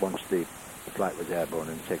captain once the flight was airborne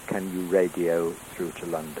and said, "Can you radio through to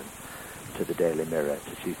London, to the Daily Mirror,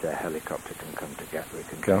 to see if their helicopter can come to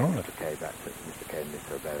Gatwick and get Mr. Kay and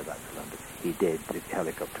Mr. O'Bara back to London?" He did. The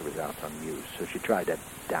helicopter was out on news, so she tried her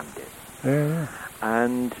damnedest. Yeah.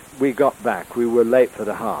 And we got back. We were late for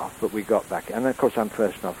the half, but we got back. And of course I'm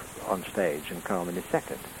first off on stage and Carmen is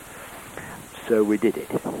second. So we did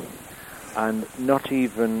it. And not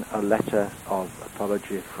even a letter of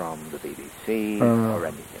apology from the BBC or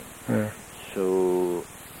anything. Yeah. So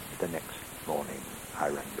the next morning I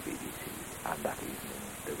rang the BBC, and that evening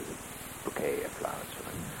there was a bouquet of flowers for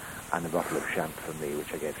them, and a bottle of champ for me,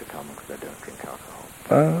 which I gave to Carmen because I don't drink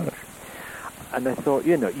alcohol. And I thought,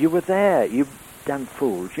 you were there, you damn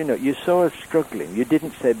fools. You saw us struggling. You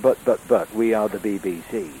didn't say, but, we are the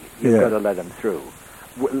BBC. You've got to let them through.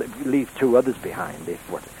 Leave two others behind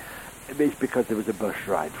It's because there was a bus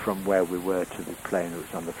ride from where we were to the plane that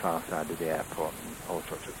was on the far side of the airport and all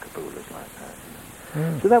sorts of caboolas like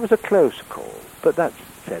that. So that was a close call, but that's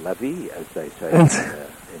c'est la vie, as they say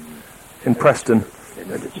in Preston. In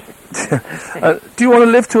do you want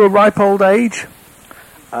to live to a ripe old age?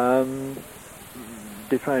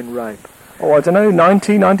 Define ripe. Oh, I don't know,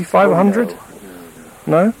 90, 95, 100?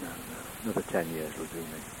 No? Another 10 years will do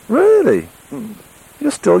me. Really?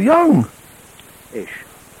 You're still young. Ish.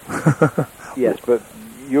 Yes, but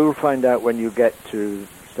you'll find out when you get to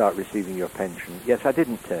start receiving your pension. Yes, I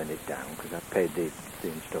didn't turn it down because I paid the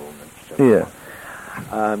instalments. So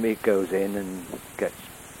it goes in and gets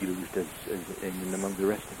used as in among the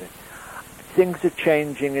rest of it. Things are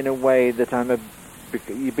changing in a way that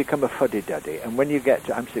you become a fuddy-duddy, and when you get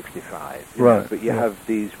to, I'm 65, but you have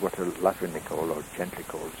these, what are latterly called, or gently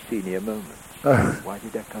called, senior moments. Why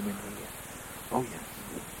did I come in here? Oh,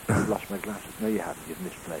 yeah, I've lost my glasses. No, you haven't, you've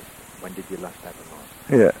misplaced them. When did you last have them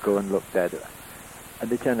on? Yeah. Go and look there. And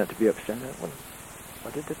they turn out to be upset. Well,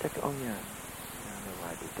 what did they take? Oh, yeah. I know why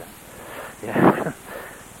I did that. Yeah.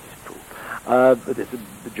 But it's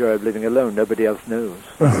the joy of living alone. Nobody else knows.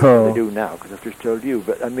 They do now, because I've just told you.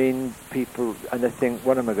 But, I mean, people... And I think,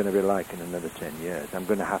 what am I going to be like in another 10 years? I'm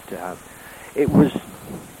going to have... It was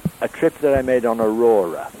a trip that I made on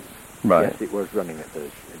Aurora. Right. Yes, it was running at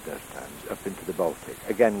those times, up into the Baltic.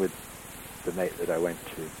 Again, with the mate that I went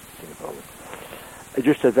to Singapore with.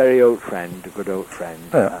 Just a very old friend, a good old friend,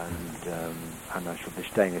 Yeah. and I shall be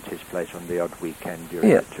staying at his place on the odd weekend during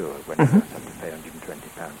Yeah. the tour when I don't have to pay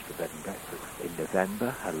 £120 for bed and breakfast. In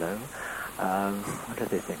November, hello. What are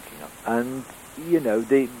they thinking of? And, you know,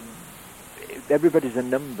 everybody's a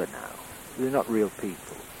number now. They're not real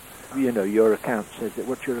people. You know, your account says that,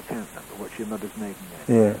 what's your account number? What's your mother's maiden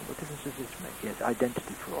name? Yeah. What difference does this make? Yes,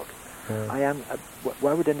 identity fraud. Yeah. I am,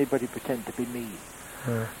 why would anybody pretend to be me?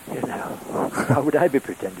 Yeah. You know, how would I be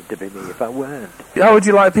pretending to be me if I weren't? How would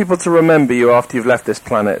you like people to remember you after you've left this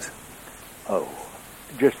planet? Oh,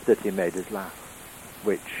 just that you made us laugh,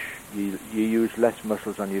 which you use less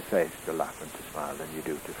muscles on your face to laugh and to smile than you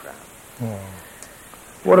do to frown.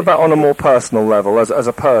 What about on a more personal level, as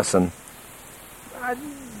a person?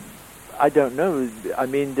 I don't know. I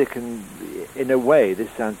mean, they can, in a way, this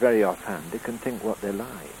sounds very offhand, they can think what they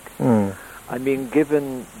like. Mm. I mean,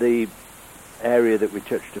 given the area that we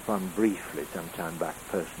touched upon briefly some time back,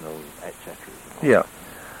 personal, etc. Yeah.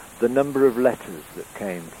 The number of letters that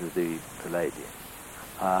came to the Palladium,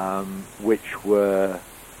 which were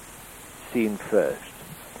seen first,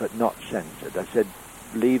 but not censored. I said,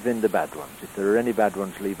 leave in the bad ones. If there are any bad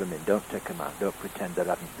ones, leave them in. Don't take them out. Don't pretend there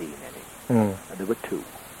haven't been any. Mm. And there were 2.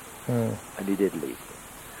 Mm. And he did leave them.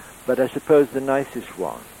 But I suppose the nicest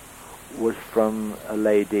one was from a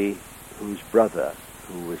lady whose brother,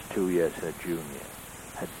 who was 2 years her junior,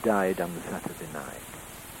 had died on the Saturday night.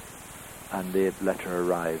 And the letter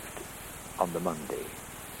arrived on the Monday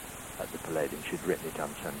at the Palladium. She'd written it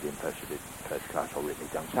on Sunday and posted it first class, or written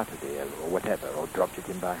it on Saturday, or whatever, or dropped it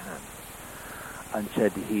in by hand. And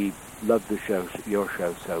said he loved the show, your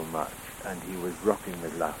show so much, and he was rocking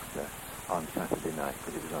with laughter on Saturday night,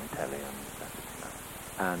 because it was on telly on Saturday night.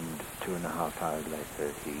 And 2.5 hours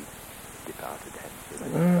later, he departed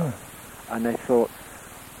hence. And I thought,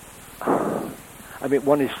 I mean,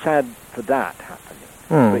 one is sad for that happening,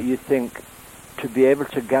 but you think, to be able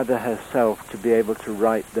to gather herself, to be able to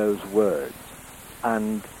write those words,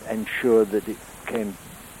 and ensure that it came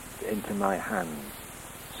into my hands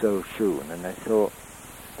so soon, and I thought,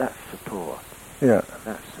 that's support. Yeah.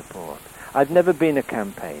 That's support. I've never been a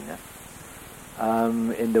campaigner,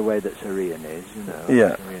 in the way that Sir Ian is, you know,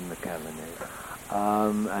 Yeah. Sir Ian McKellen is,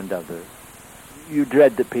 and others. You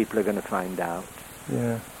dread that people are going to find out.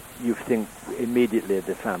 Yeah. You think immediately of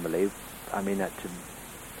the family. I mean,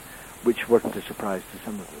 which wasn't a surprise to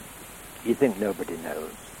some of them. You think nobody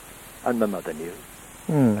knows, and my mother knew,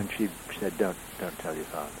 and she said, "Don't tell your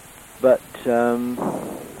father." But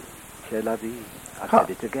c'est la vie. I said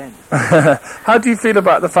it again. How do you feel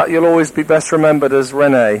about the fact you'll always be best remembered as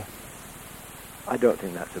René? I don't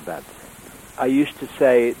think that's a bad thing. I used to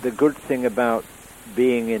say the good thing about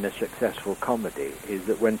being in a successful comedy is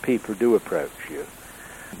that when people do approach you,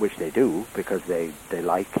 which they do because they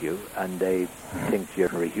like you and they think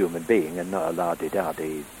you're a human being and not a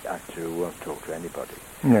la-di-da-di actor who won't talk to anybody,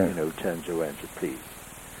 Yeah. you know, who turns away and says, please,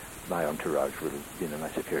 my entourage will, you know, my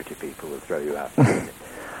security people will throw you out.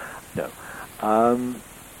 No.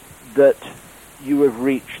 That you have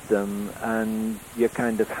reached them and you're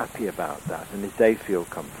kind of happy about that, and if they feel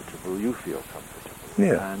comfortable, you feel comfortable.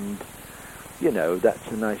 Yeah. And, you know, that's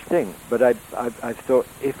a nice thing. But I've thought,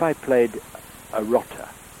 if I played a rotter,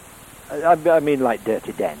 I mean like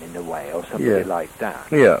Dirty Den in a way, or somebody like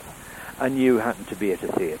that, Yeah. and you happen to be at a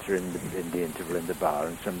theatre in the interval in the bar,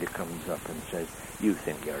 and somebody comes up and says, you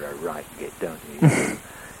think you're a right git, don't you?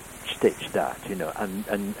 Stitch that, you know, and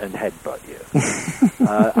headbutt you.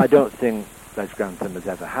 I don't think Les Grantham has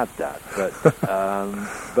ever had that,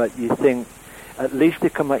 but you think, at least they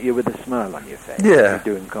come at you with a smile on your face. Yeah. You're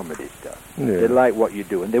doing comedy stuff. Yeah. They like what you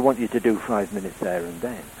do, and they want you to do 5 minutes there and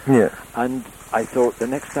then. Yeah. And I thought, the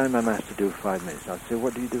next time I'm asked to do 5 minutes, I'll say,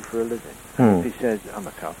 what do you do for a living? If he says, I'm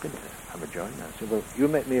a carpenter, I'm a joiner, I say, well, you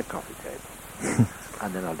make me a coffee table,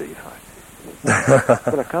 and then I'll do you 5 minutes.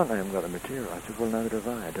 Well, I can't, I haven't got the material. I said, well, neither have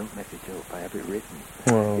I don't make it up, I have it written.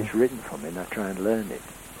 Wow. It's written for me, and I try and learn it.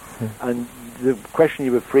 And the question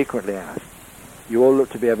you were frequently asked, you all look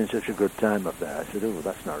to be having such a good time up there. I said, oh,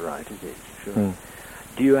 that's not right, is it? Sure.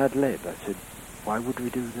 Do you ad lib? I said, why would we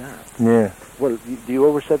do that? Yeah. Well, do you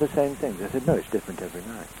always say the same things? I said, no, it's different every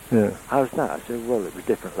night. Yeah. How's that? I said, well, it was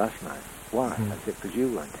different last night. Why? I said, because you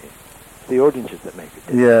weren't here. It's the audiences that make it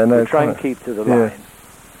different. Yeah, no, We try and quite. keep to the line.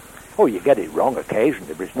 Oh, you get it wrong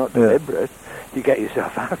occasionally, but it's not deliberate. You get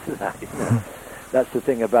yourself out of that. You know? That's the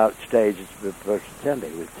thing about stage versus telly.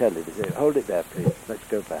 With telly, they say, hold it there, please. Let's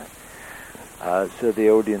go back. So the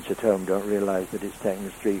audience at home don't realise that it's taken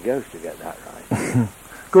us 3 goes to get that right.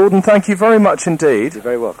 Gordon, thank you very much indeed. You're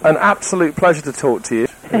very welcome. An absolute pleasure to talk to you.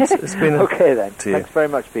 It's been okay then. to you. Thanks very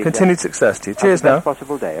much, Peter. Continued success to you. Have Cheers the now. best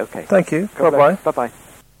possible day. Okay. Thank you. God Bye-bye. bless. Bye-bye.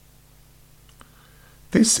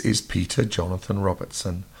 This is Peter Jonathan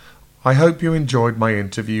Robertson. I hope you enjoyed my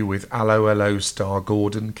interview with Allo Allo star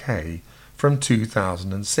Gordon Kaye from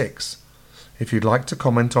 2006. If you'd like to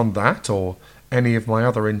comment on that or any of my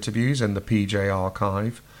other interviews in the PJ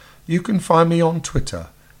archive, you can find me on Twitter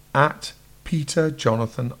at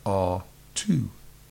PeterJonathanR2.